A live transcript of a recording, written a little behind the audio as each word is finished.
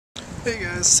Hey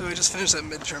guys, so I just finished that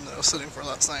midterm that I was studying for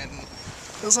last night, and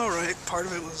it was alright. Part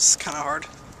of it was kind of hard,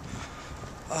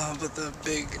 but the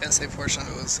big essay portion of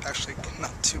it was actually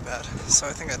not too bad. So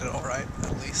I think I did alright,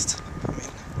 at least. I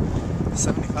mean,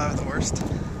 75 at the worst.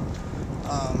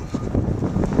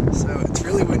 So it's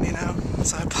really windy now,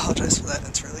 so I apologize for that.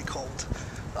 It's really cold.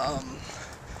 I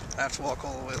have to walk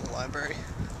all the way to the library.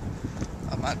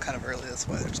 I'm out kind of early, that's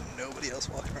why there's nobody else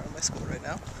walking around my school right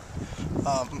now.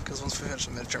 Because once we finish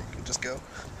the midterm, we can just go.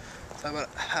 So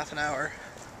about half an hour,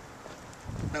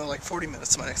 no, like 40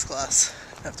 minutes to my next class.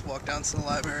 I have to walk down to the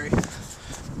library,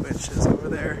 which is over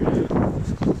there. I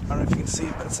don't know if you can see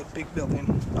it, but it's a big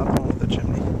building, not the one with the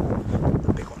chimney,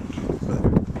 the big one over there.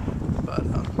 But,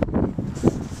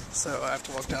 so I have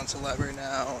to walk down to the library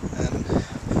now, and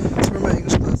it's where my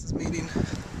English class is meeting.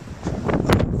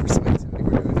 For some activity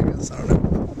we're doing, I guess, I don't know.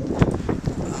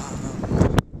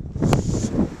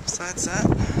 Besides that,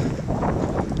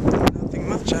 nothing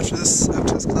much. After this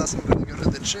class, I'm going to go to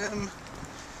the gym.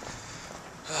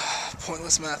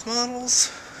 Pointless math models.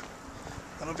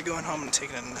 Then I'll be going home and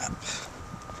taking a nap.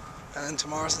 And then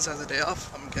tomorrow, since I have the day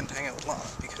off, I'm getting to hang out with Lana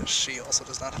because she also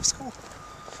does not have school.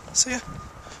 So yeah,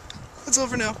 that's all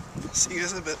for now. See you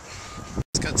guys in a bit.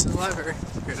 Let's go to the library.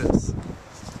 Here it is.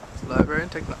 Library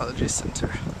and Technology Center.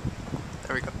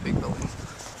 There we go, big building.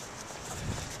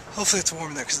 Hopefully it's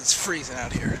warm there because it's freezing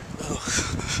out here. Ugh.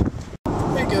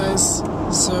 Hey guys,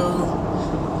 so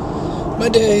my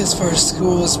day as far as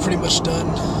school is pretty much done.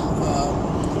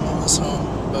 I'm almost home,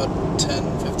 about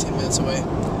 10-15 minutes away.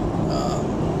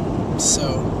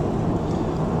 So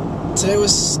today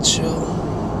was chill,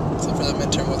 except for that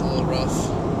midterm was a little rough,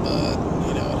 but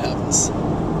you know, it happens.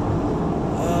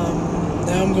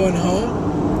 Now I'm going home.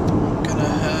 I'm gonna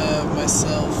have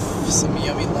myself some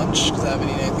yummy lunch because I haven't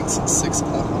eaten anything since 6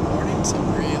 o'clock in the morning, so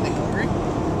I'm really hungry. I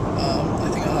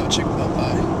think I'll have a chicken pot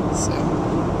pie. So,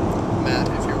 Matt,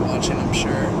 if you're watching, I'm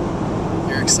sure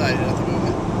you're excited at the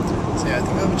moment. So yeah, I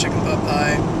think I'll have a chicken pot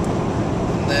pie,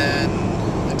 and then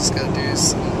I just gotta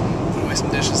put away some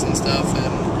dishes and stuff,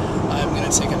 and I'm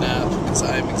gonna take a nap because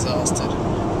I'm exhausted.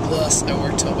 Plus, I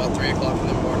work till about 3 o'clock in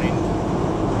the morning,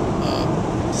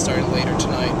 starting later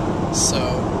tonight, so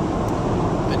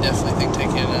I definitely think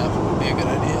taking a nap would be a good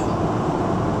idea.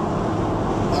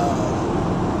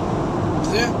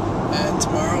 So yeah, and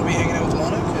tomorrow I'll be hanging out with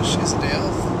Lana because she has a day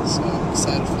off, so I'm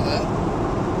excited for that.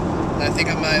 And I think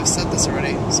I might have said this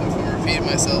already, so if I'm repeating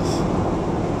myself,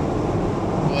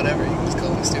 whatever, you can just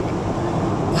call me stupid.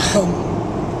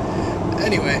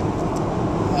 Anyway,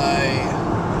 I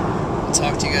will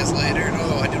talk to you guys later.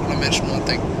 Oh, I did want to mention one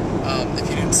thing. If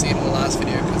you didn't see it in the last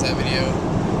video, because that video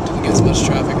didn't get as much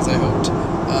traffic as I hoped,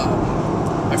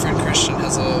 my friend Christian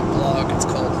has a blog. It's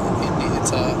called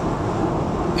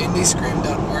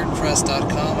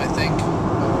indiescream.wordpress.com, I think.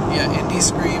 Yeah,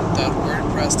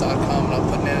 indiescream.wordpress.com, and I'll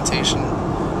put an annotation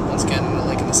once again and a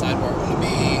link in the sidebar. I'm going to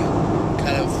be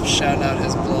kind of shouting out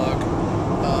his blog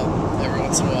every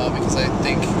once in a while because I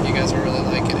think you guys will really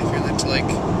like it if you're into like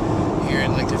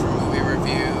hearing like different movie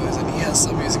reviews, and he has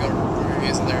some music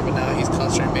reviews in there, but now he's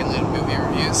concentrating mainly on movie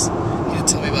reviews. He did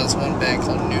tell me about this one band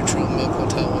called Neutral Milk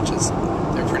Hotel,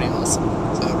 they're pretty awesome.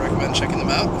 So I recommend checking them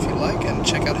out if you like, and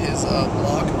check out his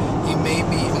blog. He may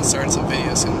be even starting some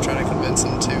videos soon. I'm trying to convince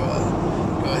him to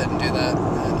go ahead and do that.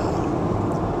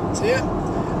 And so yeah.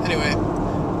 Anyway,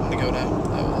 I'm gonna go now.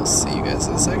 I will see you guys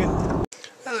in a second.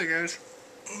 Hello guys.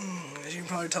 As you can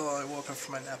probably tell, I woke up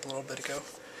from my nap a little bit ago.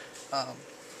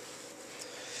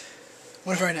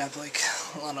 Whenever I nap, like,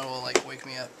 Lana will, like, wake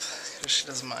me up, because she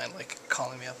doesn't mind, like,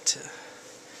 calling me up to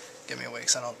get me awake,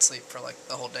 so I don't sleep for, like,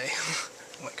 the whole day.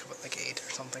 I wake up at, like, 8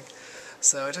 or something.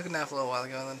 So I took a nap a little while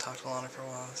ago, and then talked to Lana for a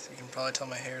while. So you can probably tell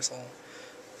my hair is all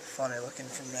funny looking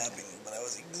from napping, but I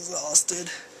was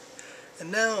exhausted. And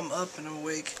now I'm up and I'm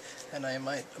awake, and I'm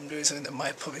doing something that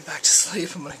might put me back to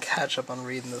sleep. I'm going to catch up on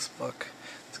reading this book.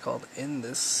 It's called In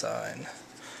This Sign.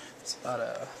 It's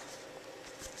about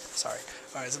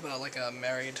it's about like a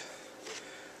married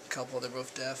couple. They're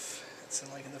both deaf. It's in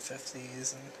like in the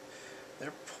 50s, and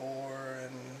they're poor,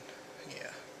 and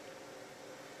yeah.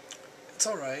 It's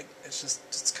alright.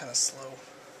 It's kind of slow,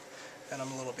 and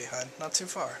I'm a little behind. Not too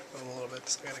far, but I'm a little bit,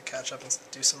 so I gotta catch up and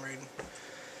do some reading.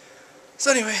 So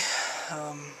anyway,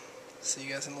 see you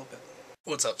guys in a little bit.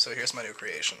 What's up? So here's my new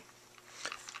creation.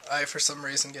 I, for some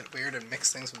reason, get weird and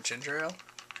mix things with ginger ale.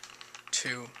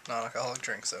 2 non-alcoholic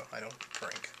drinks, so I don't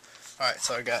drink. Alright,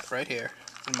 so I got right here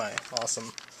in my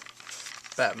awesome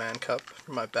Batman cup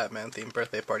from my Batman themed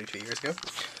birthday party 2 years ago.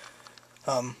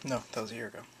 No, that was a year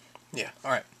ago. Yeah,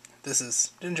 alright. This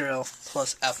is ginger ale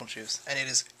plus apple juice, and it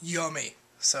is yummy.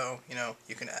 So, you know,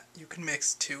 you can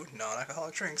mix 2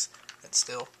 non-alcoholic drinks it's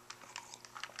still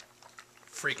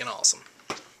freaking awesome.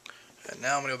 And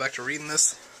now I'm going to go back to reading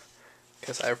this,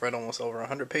 because I've read almost over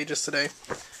 100 pages today.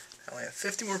 I only have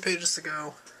 50 more pages to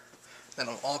go, then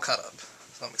I'm all caught up,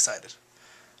 so I'm excited.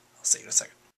 I'll see you in a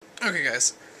second. Okay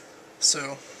guys,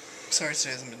 so, sorry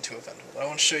today hasn't been too eventful, but I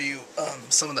want to show you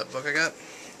some of that book I got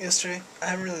yesterday. I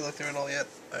haven't really looked through it all yet.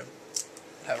 I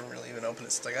haven't really even opened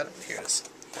it since I got it, but here it is.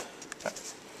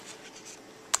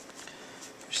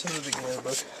 Here's some of the beginning of the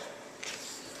book.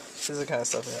 This is the kind of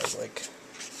stuff it has, like,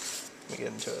 let me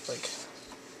get into it, like,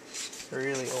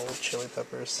 really old chili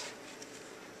peppers,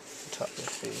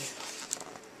 photography,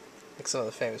 like some of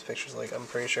the famous pictures, like, I'm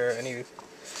pretty sure any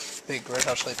big Red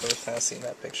Hot Chili Peppers fan has seen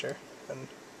that picture, and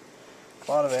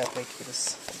a lot of Anthony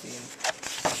Kiedis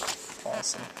being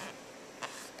awesome.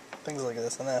 Things like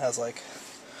this, and then it has, like,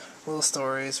 little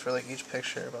stories for, like, each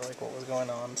picture about, like, what was going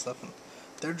on and stuff, and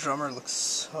their drummer looks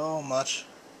so much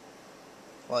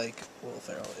like Will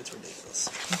Ferrell, it's ridiculous.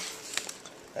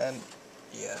 And,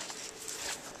 yeah.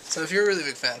 So if you're a really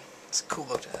big fan, it's a cool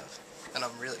book to have, and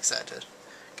I'm really excited to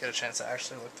get a chance to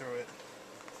actually look through it,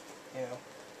 you know,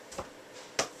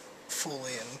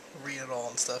 fully and read it all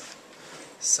and stuff.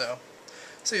 So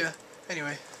yeah,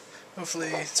 anyway,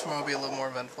 hopefully tomorrow will be a little more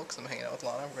eventful, because I'm hanging out with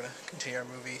Lana. We're going to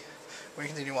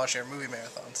continue watching our movie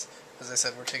marathons. As I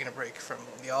said, we're taking a break from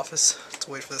The Office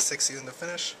to wait for the 6th season to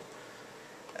finish,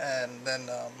 and then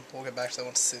we'll get back to that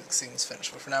once the season's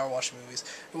finished. But for now, we're watching movies.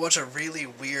 We watched a really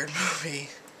weird movie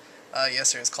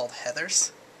yesterday. It's called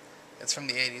Heathers. It's from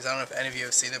the 80s. I don't know if any of you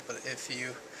have seen it, but if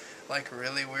you like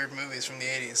really weird movies from the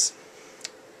 80s,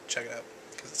 check it out,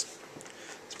 because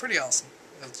it's pretty awesome.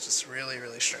 It's just really,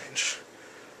 really strange.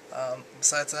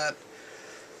 Besides that,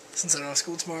 since I don't have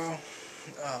school tomorrow,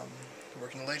 I'm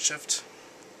working a late shift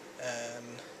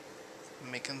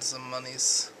and making some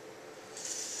monies.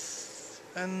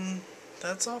 And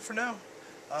that's all for now.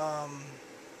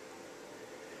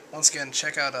 Once again,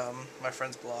 check out my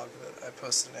friend's blog that I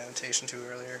posted an annotation to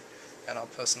earlier, and I'll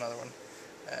post another one,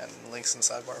 and links in the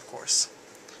sidebar, of course.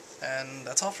 And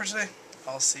that's all for today.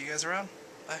 I'll see you guys around.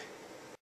 Bye.